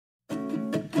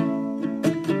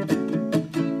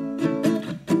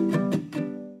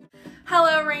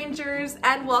Rangers,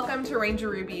 and welcome to Ranger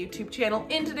Ruby YouTube channel.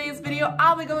 In today's video,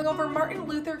 I'll be going over Martin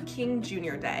Luther King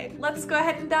Jr. Day. Let's go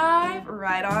ahead and dive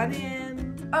right on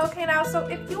in. Okay, now, so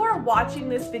if you are watching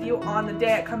this video on the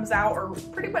day it comes out, or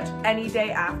pretty much any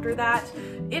day after that,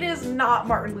 it is not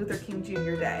Martin Luther King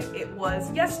Jr. Day. It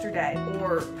was yesterday,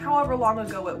 or however long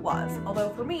ago it was. Although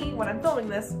for me, when I'm filming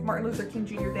this, Martin Luther King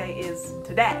Jr. Day is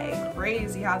today.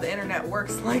 Crazy how the internet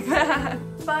works like that.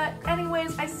 But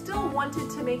anyways, I still wanted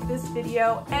to make this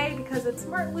video, A, because it's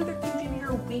Martin Luther King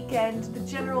Jr. weekend, the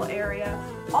general area.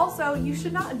 Also, you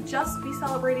should not just be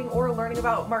celebrating or learning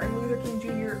about Martin Luther King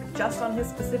Jr. just on his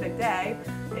specific day.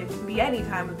 It can be any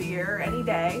time of the year, any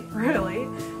day, really.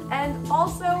 And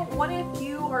also, what if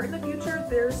you are in the future,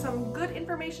 there's some good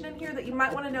information in here that you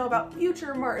might want to know about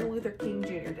future Martin Luther King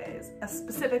Jr. days,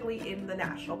 specifically in the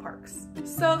national parks.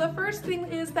 So the first thing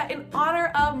is that in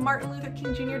honor of Martin Luther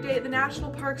King Jr. Day, the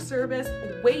National Park Service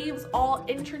waives all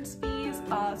entrance fees.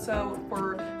 So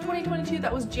for 2022,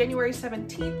 that was January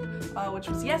 17th, which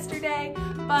was yesterday,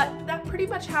 but that pretty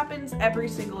much happens every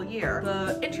single year.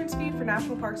 The entrance fee for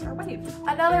national parks are waived.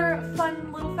 Another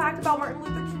fun little fact about Martin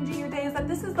Luther King Jr. Day is that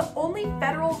this is the only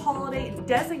federal holiday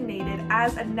designated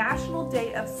as a national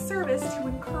day of service to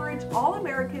encourage all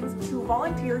Americans to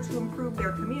volunteer to improve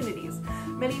their communities.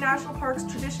 Many national parks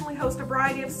traditionally host a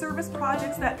variety of service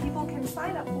projects that people can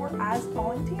sign up for as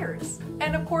volunteers.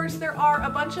 And of course, there are a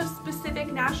bunch of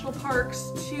specific national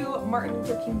parks to Martin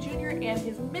Luther King Jr. and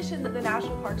his mission that the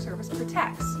National Park Service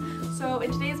protects. So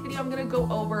in today's video, I'm going to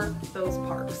go over those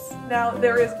parks. Now,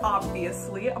 there is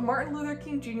obviously a Martin Luther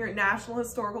King Jr. National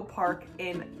Historical Park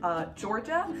in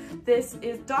Georgia. This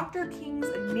is Dr. King's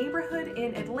neighborhood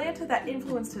in Atlanta that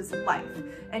influenced his life.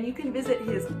 And you can visit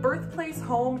his birthplace,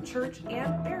 home, church,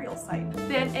 and burial site.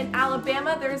 Then in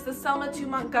Alabama, there's the Selma to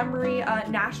Montgomery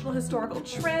National Historical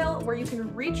Trail, where you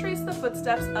can retrace the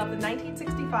footsteps of the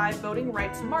 1965 Voting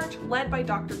Rights March led by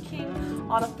Dr. King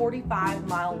on a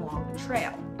 45-mile-long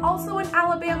trail. Also in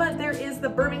Alabama, there is the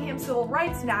Birmingham Civil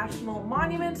Rights National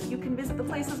Monument. You can visit the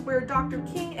places where Dr.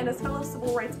 King and his fellow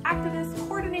civil rights activists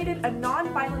coordinated a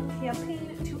nonviolent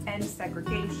campaign to end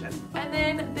segregation. And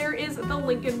then there is the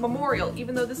Lincoln Memorial.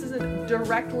 Even though this isn't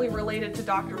directly related to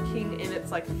Dr. King in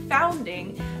its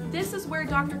founding, this is where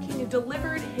Dr. King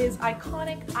delivered his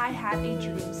iconic "I Had a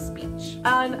Dream" speech.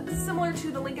 And similar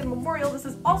to the Lincoln Memorial, this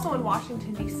is also in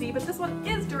Washington, D.C., but this one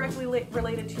is directly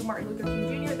related to Martin Luther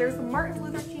King Jr. There's the Martin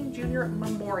Luther King Jr.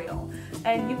 Memorial,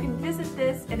 and you can visit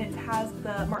this, and it has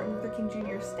the Martin Luther King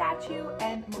Jr. statue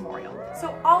and memorial.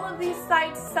 So all of these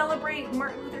sites celebrate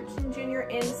Martin Luther King Jr.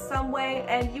 in some way,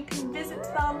 and you can visit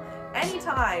them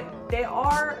anytime. They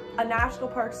are a National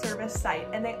Park Service site,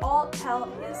 and they all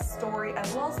tell his story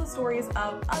as well as the stories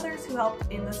of others who helped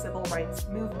in the civil rights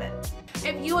movement.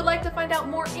 If you would like to find out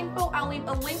more info, I'll leave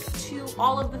a link to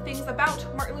all of the things about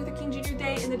Martin Luther King Jr.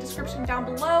 Day in the description down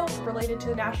below related to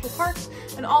the national parks,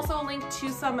 and also a link to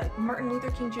some Martin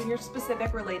Luther King Jr.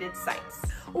 specific related sites.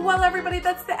 Well, everybody,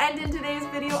 that's the end in today's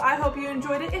video. I hope you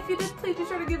enjoyed it. If you did, please be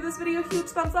sure to give this video a huge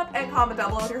thumbs up and comment down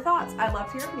below with your thoughts. I'd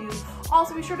love to hear from you.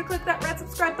 Also, be sure to click that red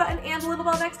subscribe button and the little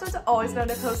bell next to it to always know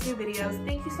when I post new videos.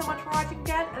 Thank you so much for watching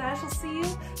again, and I shall see you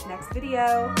next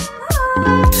video.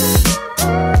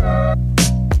 Bye!